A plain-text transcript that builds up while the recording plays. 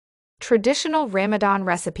Traditional Ramadan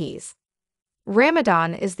recipes.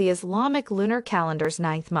 Ramadan is the Islamic lunar calendar's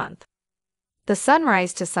ninth month. The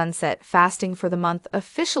sunrise to sunset fasting for the month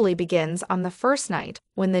officially begins on the first night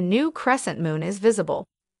when the new crescent moon is visible.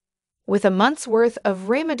 With a month's worth of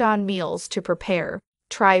Ramadan meals to prepare,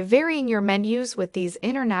 try varying your menus with these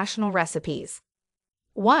international recipes.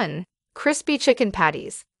 1. Crispy chicken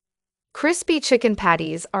patties. Crispy chicken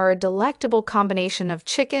patties are a delectable combination of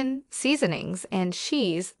chicken, seasonings, and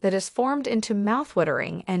cheese that is formed into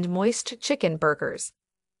mouthwatering and moist chicken burgers.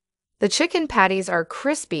 The chicken patties are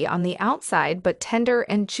crispy on the outside but tender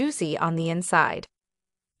and juicy on the inside.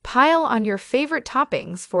 Pile on your favorite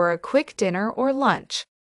toppings for a quick dinner or lunch.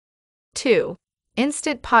 2.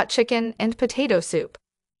 Instant pot chicken and potato soup.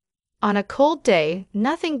 On a cold day,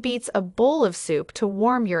 nothing beats a bowl of soup to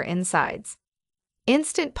warm your insides.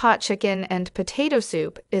 Instant pot chicken and potato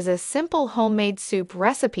soup is a simple homemade soup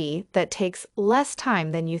recipe that takes less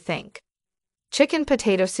time than you think. Chicken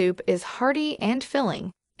potato soup is hearty and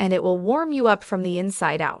filling, and it will warm you up from the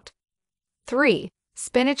inside out. 3.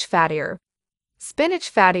 Spinach fattier.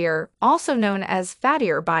 Spinach fattier, also known as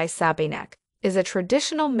fattier by Sabinek, is a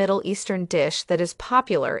traditional Middle Eastern dish that is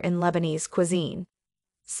popular in Lebanese cuisine.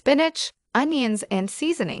 Spinach, onions, and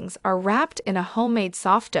seasonings are wrapped in a homemade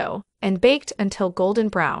soft dough and baked until golden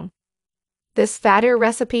brown. This fattier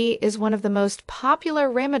recipe is one of the most popular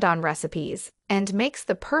Ramadan recipes and makes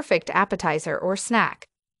the perfect appetizer or snack.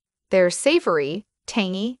 They're savory,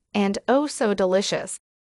 tangy, and oh so delicious.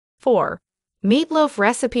 4. Meatloaf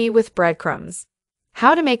recipe with breadcrumbs.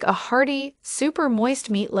 How to make a hearty, super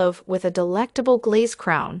moist meatloaf with a delectable glaze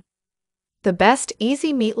crown. The best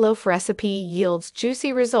easy meatloaf recipe yields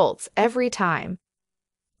juicy results every time.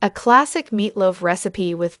 A classic meatloaf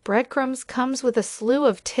recipe with breadcrumbs comes with a slew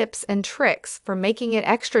of tips and tricks for making it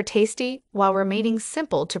extra tasty while remaining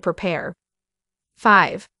simple to prepare.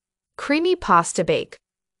 5. Creamy pasta bake.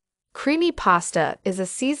 Creamy pasta is a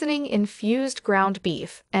seasoning-infused ground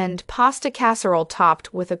beef and pasta casserole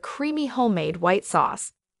topped with a creamy homemade white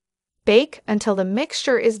sauce. Bake until the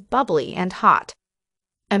mixture is bubbly and hot.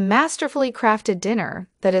 A masterfully crafted dinner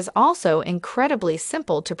that is also incredibly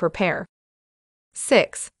simple to prepare.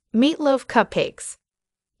 6. Meatloaf cupcakes.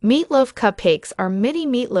 Meatloaf cupcakes are mini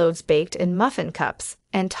meatloaves baked in muffin cups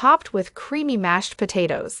and topped with creamy mashed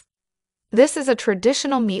potatoes. This is a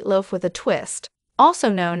traditional meatloaf with a twist, also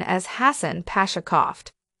known as Hassan Pasha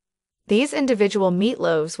Koft. These individual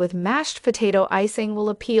meatloaves with mashed potato icing will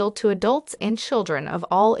appeal to adults and children of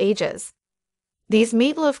all ages. These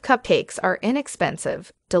meatloaf cupcakes are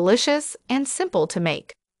inexpensive, delicious, and simple to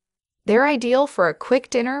make. They're ideal for a quick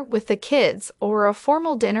dinner with the kids or a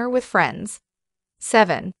formal dinner with friends.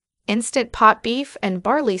 7. Instant pot beef and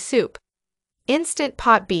barley soup. Instant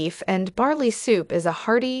pot beef and barley soup is a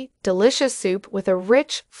hearty, delicious soup with a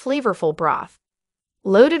rich, flavorful broth,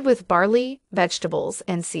 loaded with barley, vegetables,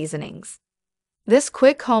 and seasonings. This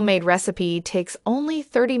quick homemade recipe takes only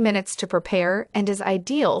 30 minutes to prepare and is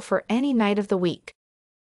ideal for any night of the week.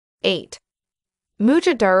 8.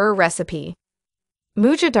 Mujadara recipe.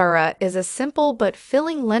 Mujadara is a simple but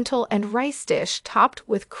filling lentil and rice dish topped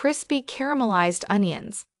with crispy caramelized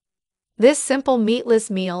onions. This simple meatless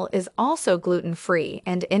meal is also gluten-free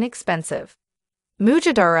and inexpensive.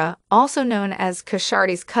 Mujadara, also known as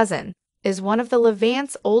Kashardi's cousin, is one of the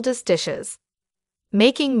Levant's oldest dishes.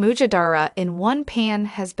 Making mujadara in one pan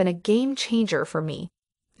has been a game changer for me.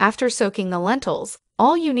 After soaking the lentils,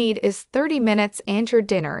 all you need is 30 minutes and your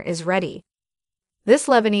dinner is ready. This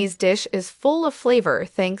Lebanese dish is full of flavor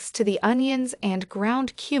thanks to the onions and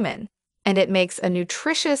ground cumin, and it makes a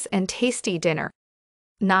nutritious and tasty dinner.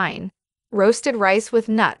 9. Roasted rice with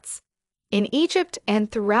nuts. In Egypt and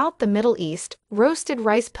throughout the Middle East, roasted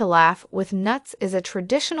rice pilaf with nuts is a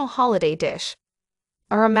traditional holiday dish.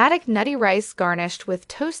 Aromatic nutty rice garnished with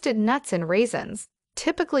toasted nuts and raisins,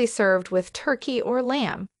 typically served with turkey or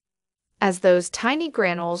lamb. As those tiny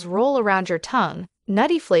granules roll around your tongue,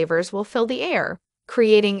 nutty flavors will fill the air,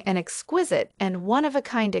 creating an exquisite and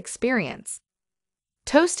one-of-a-kind experience.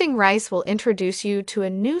 Toasting rice will introduce you to a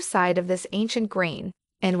new side of this ancient grain,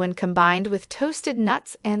 and when combined with toasted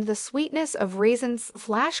nuts and the sweetness of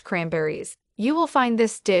raisins/cranberries, you will find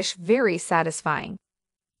this dish very satisfying.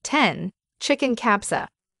 10. Chicken kabsa.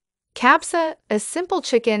 Kabsa, a simple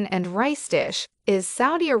chicken and rice dish, is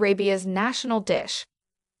Saudi Arabia's national dish.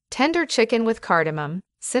 Tender chicken with cardamom,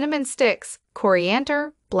 cinnamon sticks,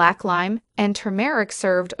 coriander, black lime, and turmeric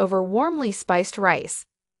served over warmly spiced rice.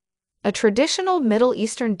 A traditional Middle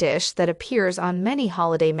Eastern dish that appears on many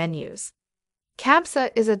holiday menus. Kabsa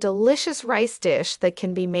is a delicious rice dish that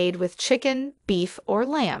can be made with chicken, beef, or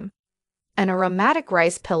lamb. An aromatic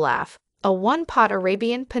rice pilaf, a one-pot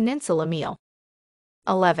Arabian Peninsula meal.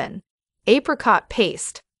 11. Apricot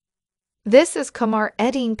paste. This is Kamar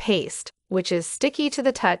Edine paste, which is sticky to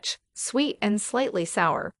the touch, sweet and slightly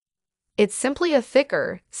sour. It's simply a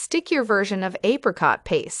thicker, stickier version of apricot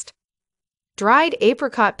paste. Dried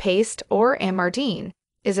apricot paste, or amardine,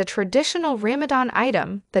 is a traditional Ramadan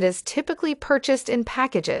item that is typically purchased in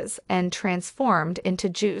packages and transformed into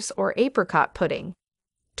juice or apricot pudding.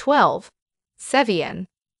 12. Sevian.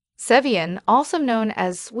 Sevian, also known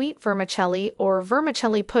as sweet vermicelli or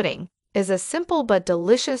vermicelli pudding, is a simple but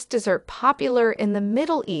delicious dessert popular in the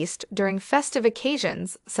Middle East during festive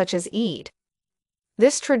occasions such as Eid.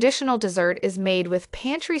 This traditional dessert is made with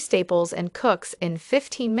pantry staples and cooks in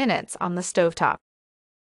 15 minutes on the stovetop.